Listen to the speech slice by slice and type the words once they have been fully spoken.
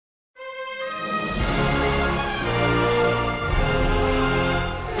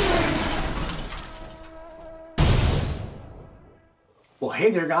Well,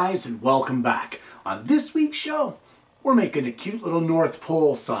 hey there guys, and welcome back. On this week's show, we're making a cute little North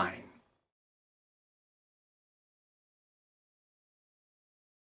Pole sign.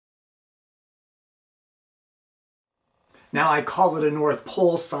 Now I call it a North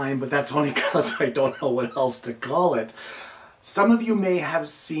Pole sign, but that's only because I don't know what else to call it. Some of you may have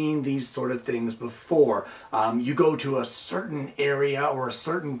seen these sort of things before. You go to a certain area or a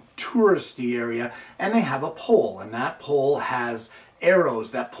certain touristy area and they have a pole, and that pole has arrows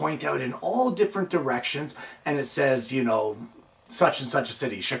that point out in all different directions, and it says, you know, such and such a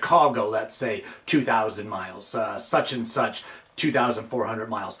city, Chicago, let's say 2,000 miles, such and such 2,400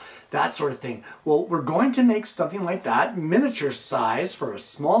 miles, that sort of thing. Well, we're going to make something like that, miniature size, for a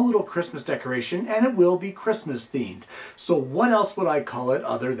small little Christmas decoration, and it will be Christmas themed. So what else would I call it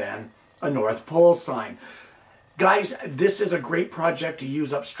other than a North Pole sign? Guys, this is a great project to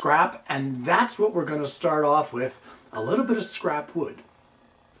use up scrap, and that's what we're going to start off with, a little bit of scrap wood.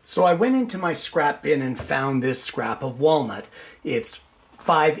 So I went into my scrap bin and found this scrap of walnut. It's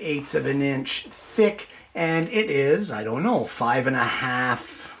 5/8 of an inch thick, and it is, I don't know,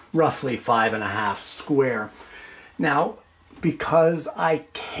 5.5, roughly 5.5 square. Now, because I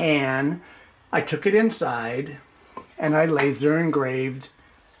can, I took it inside and I laser engraved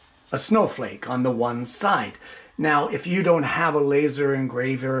a snowflake on the one side. Now, if you don't have a laser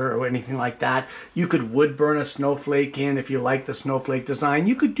engraver or anything like that, you could wood burn a snowflake in. If you like the snowflake design,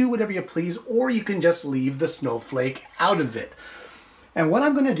 you could do whatever you please, or you can just leave the snowflake out of it. And what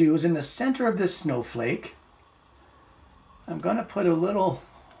I'm going to do is in the center of this snowflake, I'm going to put a little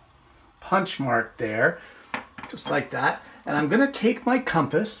punch mark there, just like that. And I'm going to take my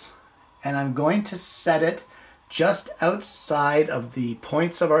compass and I'm going to set it just outside of the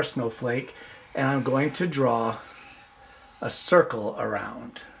points of our snowflake, and I'm going to draw a circle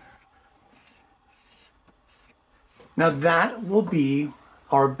around. Now that will be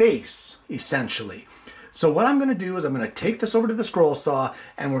our base, essentially. So what I'm going to do is I'm going to take this over to the scroll saw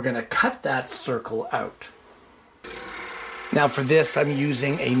and we're going to cut that circle out. Now for this I'm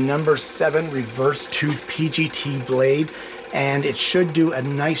using a number 7 reverse tooth PGT blade, and it should do a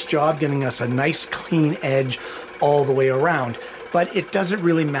nice job giving us a nice clean edge all the way around. But it doesn't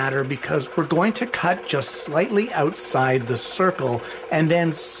really matter because we're going to cut just slightly outside the circle and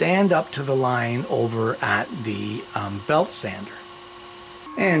then sand up to the line over at the belt sander.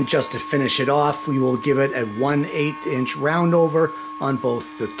 And just to finish it off, we will give it a 1/8 inch round over on both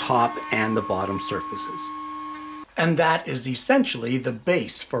the top and the bottom surfaces. And that is essentially the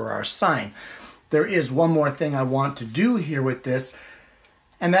base for our sign. There is one more thing I want to do here with this,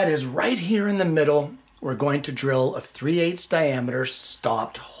 and that is right here in the middle, we're going to drill a 3/8 diameter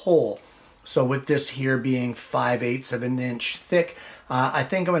stopped hole. So with this here being 5/8 of an inch thick, I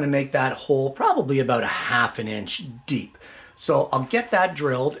think I'm going to make that hole probably about 1/2 inch deep. So I'll get that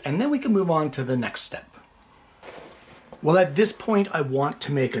drilled and then we can move on to the next step. Well, at this point I want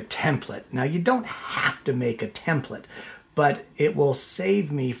to make a template. Now you don't have to make a template, but it will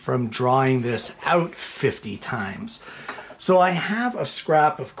save me from drawing this out 50 times. So I have a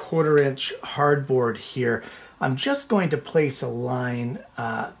scrap of 1/4 inch hardboard here. I'm just going to place a line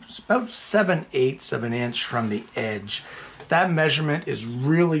about 7/8 of an inch from the edge. That measurement is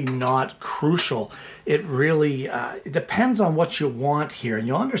really not crucial. It really it depends on what you want here, and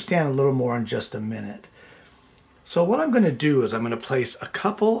you'll understand a little more in just a minute. So what I'm going to do is I'm going to place a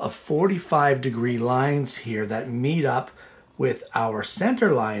couple of 45-degree lines here that meet up with our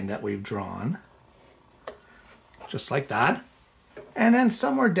center line that we've drawn. Just like that. And then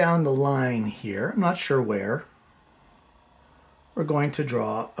somewhere down the line here, I'm not sure where, we're going to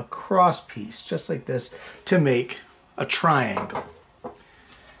draw a cross piece, just like this, to make a triangle.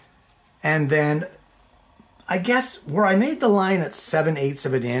 And then, I guess where I made the line at 7/8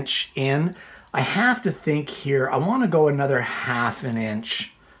 of an inch in, I have to think here, I want to go another 1/2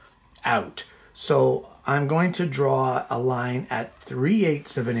 inch out. So I'm going to draw a line at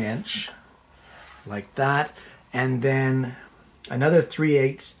 3/8 of an inch, like that. And then another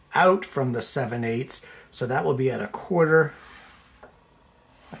 3/8 out from the 7/8, so that will be at 1/4,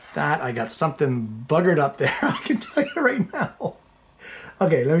 like that. I got something buggered up there, I can tell you right now.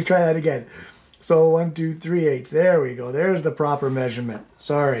 Okay, let me try that again. So 1, 2, 3/8, there we go. There's the proper measurement,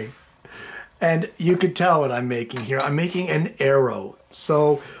 sorry. And you can tell what I'm making here. I'm making an arrow.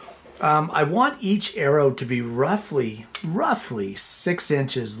 So I want each arrow to be roughly 6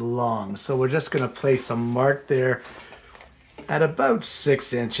 inches long. So we're just going to place a mark there at about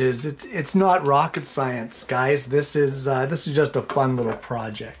 6 inches. It's not rocket science, guys. This is just a fun little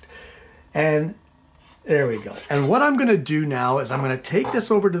project. And there we go. And what I'm going to do now is I'm going to take this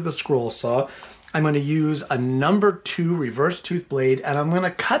over to the scroll saw. I'm going to use a number 2 reverse tooth blade, and I'm going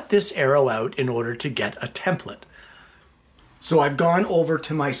to cut this arrow out in order to get a template. So I've gone over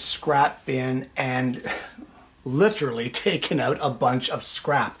to my scrap bin and literally taken out a bunch of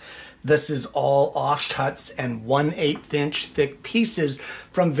scrap. This is all offcuts and 1/8 inch thick pieces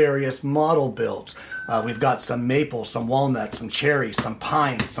from various model builds. We've got some maple, some walnut, some cherry, some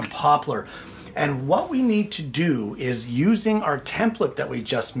pine, some poplar. And what we need to do is, using our template that we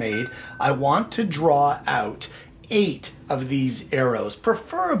just made, I want to draw out 8 of these arrows,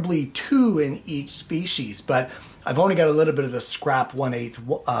 preferably 2 in each species, but I've only got a little bit of the scrap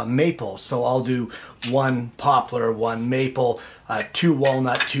 1/8 maple, so I'll do 1 poplar, 1 maple, 2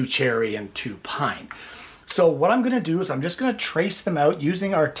 walnut, 2 cherry, and 2 pine. So what I'm going to do is I'm just going to trace them out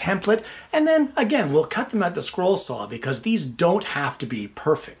using our template, and then again we'll cut them at the scroll saw because these don't have to be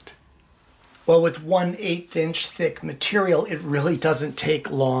perfect. Well, with 1/8 inch thick material, it really doesn't take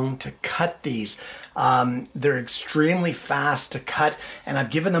long to cut these. They're extremely fast to cut, and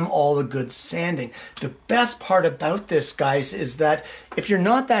I've given them all a good sanding. The best part about this, guys, is that if you're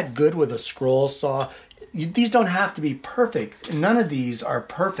not that good with a scroll saw, these don't have to be perfect. None of these are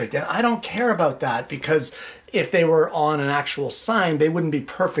perfect, and I don't care about that because if they were on an actual sign, they wouldn't be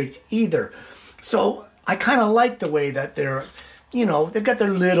perfect either. So I kind of like the way that they're, you know, they've got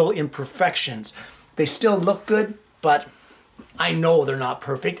their little imperfections. They still look good, but I know they're not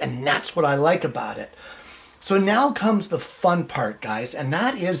perfect, and that's what I like about it. So now comes the fun part, guys, and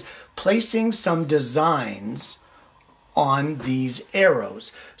that is placing some designs on these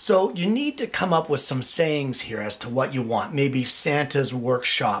arrows. So you need to come up with some sayings here as to what you want. Maybe Santa's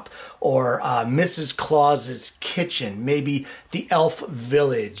workshop, or Mrs. Claus's kitchen, maybe the elf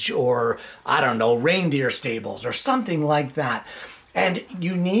village, or I don't know, reindeer stables, or something like that. And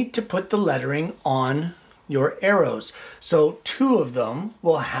you need to put the lettering on your arrows. So 2 of them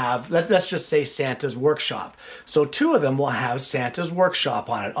will have, let's just say Santa's workshop. So 2 of them will have Santa's workshop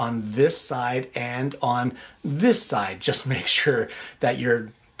on it, on this side and on this side. Just make sure that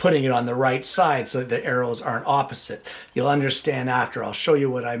you're putting it on the right side so that the arrows aren't opposite. You'll understand after. I'll show you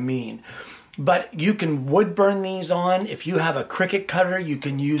what I mean. But you can wood burn these on. If you have a Cricut cutter, you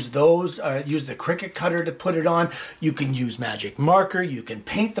can use those, use the Cricut cutter to put it on. You can use magic marker, you can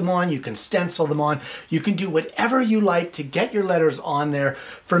paint them on, you can stencil them on. You can do whatever you like to get your letters on there.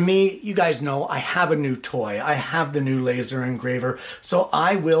 For me, you guys know I have a new toy. I have the new laser engraver, so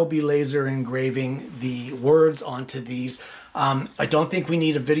I will be laser engraving the words onto these. I don't think we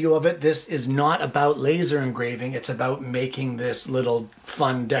need a video of it. This is not about laser engraving. It's about making this little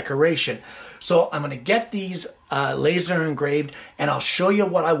fun decoration. So I'm going to get these laser engraved, and I'll show you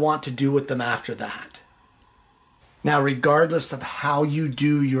what I want to do with them after that. Now, regardless of how you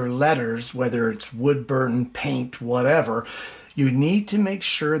do your letters, whether it's wood burn, paint, whatever, you need to make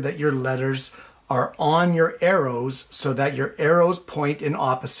sure that your letters are on your arrows so that your arrows point in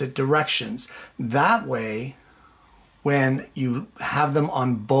opposite directions. That way, when you have them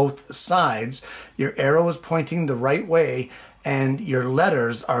on both sides, your arrow is pointing the right way and your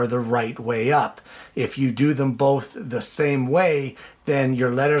letters are the right way up. If you do them both the same way, then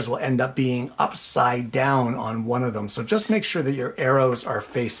your letters will end up being upside down on one of them. So just make sure that your arrows are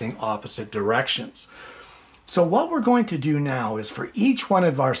facing opposite directions. So what we're going to do now is, for each one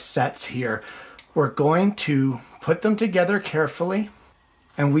of our sets here, we're going to put them together carefully,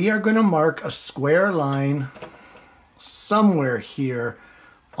 and we are going to mark a square line somewhere here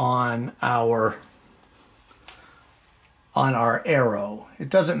on our arrow. It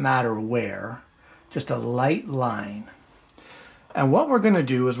doesn't matter where, just a light line. And what we're going to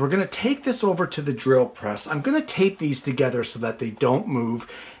do is we're going to take this over to the drill press. I'm going to tape these together so that they don't move,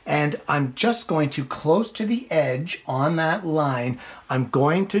 and I'm just going to, close to the edge on that line, I'm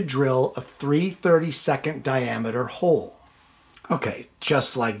going to drill a 3/32 diameter hole. Okay,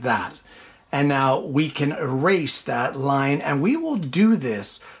 just like that. And now we can erase that line, and we will do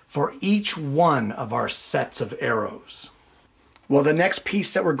this for each one of our sets of arrows. Well, the next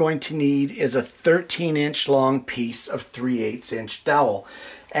piece that we're going to need is a 13-inch long piece of 3/8 inch dowel.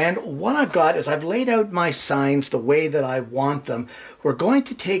 And what I've got is I've laid out my signs the way that I want them. We're going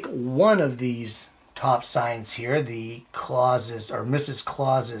to take one of these top signs here, the Claus's or Mrs.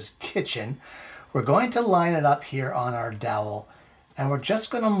 Claus's kitchen. We're going to line it up here on our dowel, and we're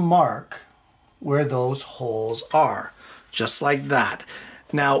just going to mark where those holes are, just like that.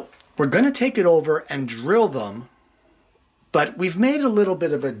 Now, we're going to take it over and drill them, but we've made a little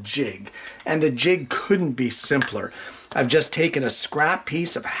bit of a jig, and the jig couldn't be simpler. I've just taken a scrap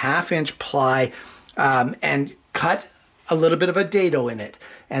piece of 1/2 inch ply and cut a little bit of a dado in it,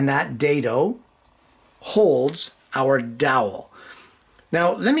 and that dado holds our dowel.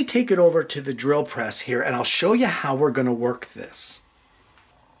 Now let me take it over to the drill press here and I'll show you how we're going to work this.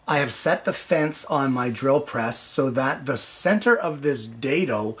 I have set the fence on my drill press so that the center of this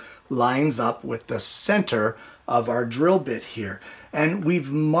dado lines up with the center of our drill bit here. And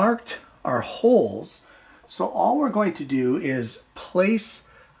we've marked our holes, so all we're going to do is place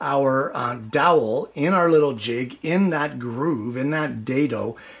our dowel in our little jig in that groove, in that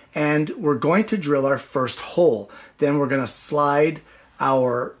dado, and we're going to drill our first hole. Then we're going to slide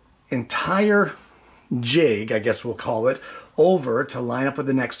our entire jig, I guess we'll call it, over to line up with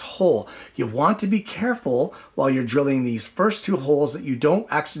the next hole. You want to be careful while you're drilling these first two holes that you don't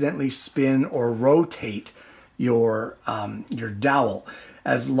accidentally spin or rotate your dowel.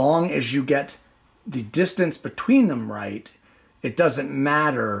 As long as you get the distance between them right, it doesn't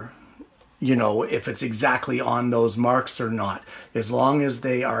matter, you know, if it's exactly on those marks or not, as long as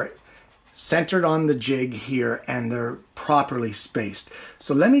they are centered on the jig here and they're properly spaced.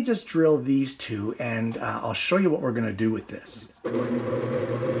 So let me just drill these two and I'll show you what we're going to do with this.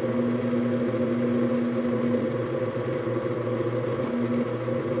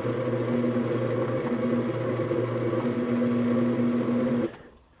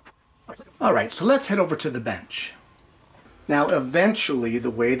 All right, so let's head over to the bench. Now eventually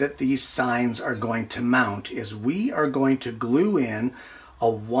the way that these signs are going to mount is we are going to glue in a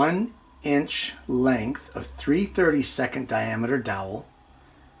 1-inch length of 3/32 diameter dowel,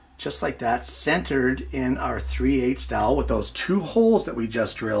 just like that, centered in our 3/8 dowel with those two holes that we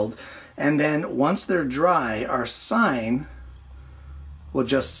just drilled. And then once they're dry, our sign will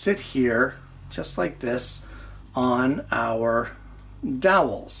just sit here just like this on our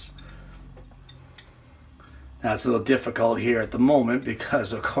dowels. Now it's a little difficult here at the moment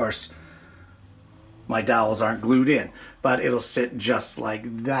because of course my dowels aren't glued in, but it'll sit just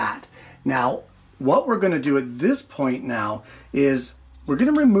like that. Now what we're going to do at this point now is we're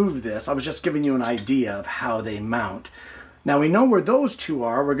going to remove this. I was just giving you an idea of how they mount. Now we know where those two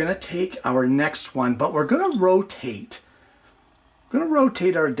are. We're going to take our next one, but we're going to rotate. We're going to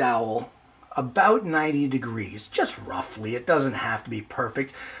rotate our dowel about 90 degrees, just roughly. It doesn't have to be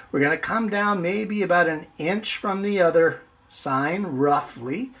perfect. We're going to come down maybe about 1 inch from the other sign,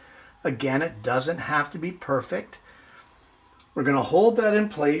 roughly. Again, it doesn't have to be perfect. We're going to hold that in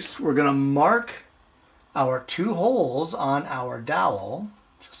place. We're going to mark our two holes on our dowel,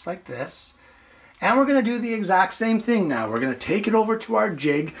 just like this. And we're going to do the exact same thing now. We're going to take it over to our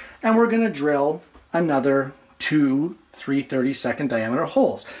jig and we're going to drill another 2 3/32 diameter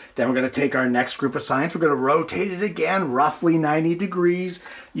holes. Then we're going to take our next group of signs. We're going to rotate it again, roughly 90 degrees.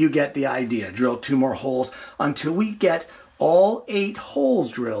 You get the idea. Drill 2 more holes until we get all 8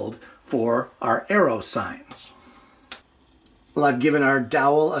 holes drilled for our arrow signs. Well, I've given our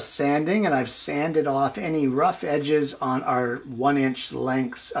dowel a sanding and I've sanded off any rough edges on our 1-inch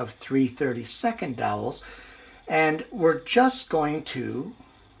lengths of 3/32 dowels. And we're just going to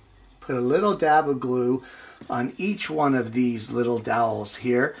put a little dab of glue on each one of these little dowels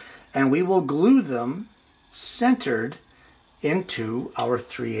here, and we will glue them centered into our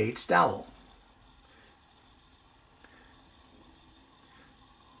 3/8 dowel.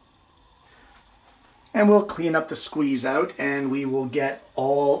 And we'll clean up the squeeze out and we will get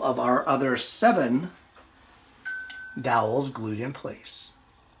all of our other 7 dowels glued in place.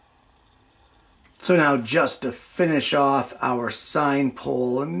 So now just to finish off our sign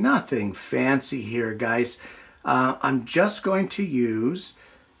pole, nothing fancy here, guys. I'm just going to use,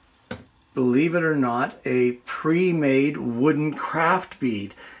 believe it or not, a pre-made wooden craft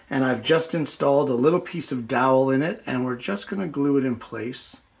bead. And I've just installed a little piece of dowel in it and we're just going to glue it in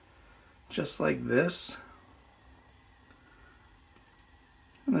place, just like this.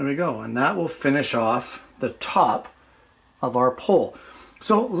 And there we go. And that will finish off the top of our pole.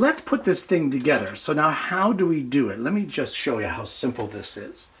 So let's put this thing together. So now how do we do it? Let me just show you how simple this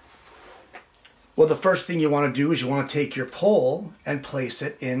is. Well, the first thing you want to do is you want to take your pole and place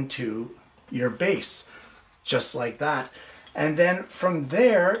it into your base, just like that. And then from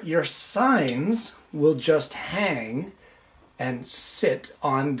there, your signs will just hang and sit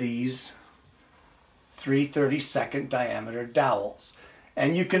on these 3/32 diameter dowels.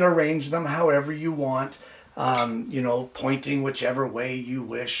 And you can arrange them however you want. You know, pointing whichever way you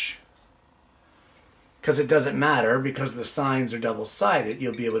wish, because it doesn't matter, because the signs are double-sided.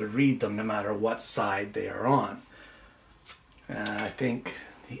 You'll be able to read them no matter what side they are on. I think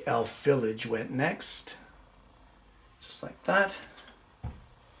the Elf Village went next, just like that.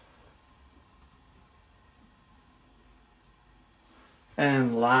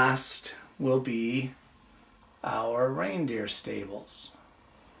 And last will be our reindeer stables.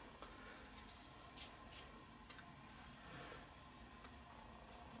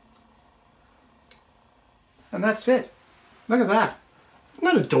 And that's it. Look at that. Isn't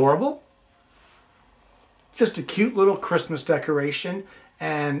that adorable? Just a cute little Christmas decoration.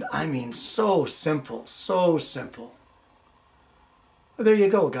 And I mean, so simple, so simple. Well, there you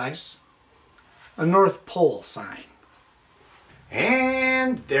go, guys. A North Pole sign.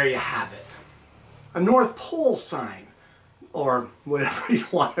 And there you have it. A North Pole sign, or whatever you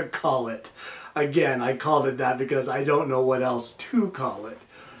want to call it. Again, I called it that because I don't know what else to call it.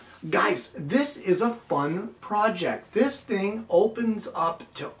 Guys, this is a fun project. This thing opens up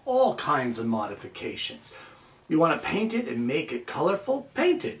to all kinds of modifications. You want to paint it and make it colorful?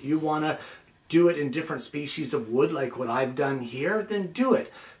 Paint it. You want to do it in different species of wood like what I've done here? Then do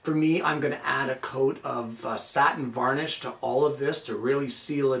it. For me, I'm going to add a coat of satin varnish to all of this to really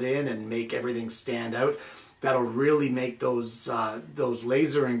seal it in and make everything stand out. That'll really make those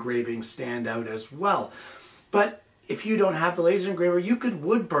laser engravings stand out as well. But if you don't have the laser engraver, you could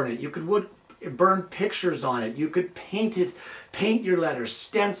wood burn it. You could wood burn pictures on it. You could paint it, paint your letters,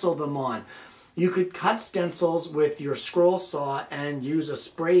 stencil them on. You could cut stencils with your scroll saw and use a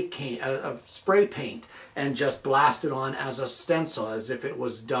spray paint and just blast it on as a stencil, as if it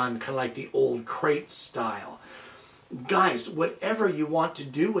was done kind of like the old crate style. Guys, whatever you want to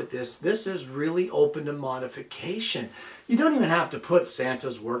do with this, this is really open to modification. You don't even have to put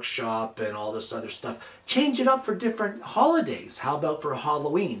Santa's Workshop and all this other stuff. Change it up for different holidays. How about for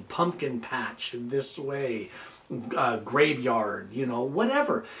Halloween? Pumpkin patch this way, graveyard, you know,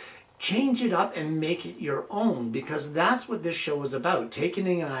 whatever. Change it up and make it your own, because that's what this show is about.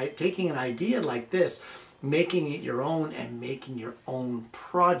 Taking an idea like this, making it your own, and making your own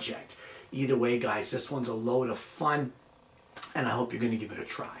project. Either way, guys, this one's a load of fun, and I hope you're going to give it a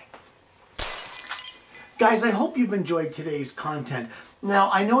try. Guys, I hope you've enjoyed today's content. Now,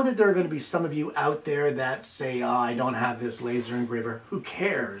 I know that there are going to be some of you out there that say, oh, I don't have this laser engraver. Who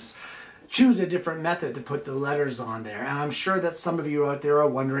cares? Choose a different method to put the letters on there. And I'm sure that some of you out there are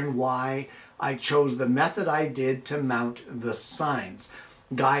wondering why I chose the method I did to mount the signs.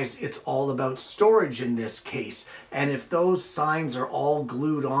 Guys, it's all about storage in this case. And if those signs are all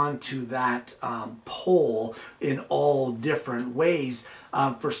glued onto that pole in all different ways,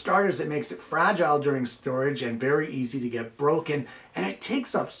 for starters, it makes it fragile during storage and very easy to get broken. And it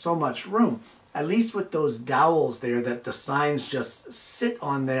takes up so much room. At least with those dowels there that the signs just sit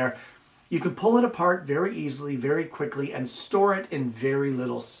on there, you can pull it apart very easily, very quickly, and store it in very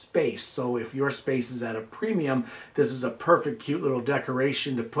little space. So if your space is at a premium, this is a perfect, cute little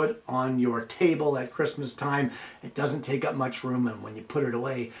decoration to put on your table at Christmas time. It doesn't take up much room, and when you put it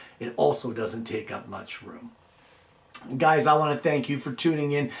away, it also doesn't take up much room. Guys, I want to thank you for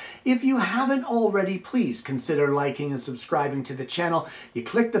tuning in. If you haven't already, please consider liking and subscribing to the channel. You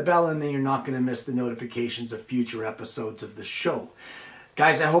click the bell, and then you're not going to miss the notifications of future episodes of the show.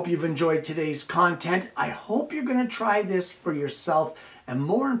 Guys, I hope you've enjoyed today's content. I hope you're going to try this for yourself. And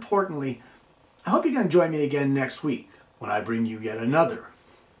more importantly, I hope you're going to join me again next week when I bring you yet another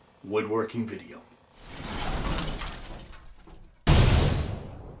woodworking video.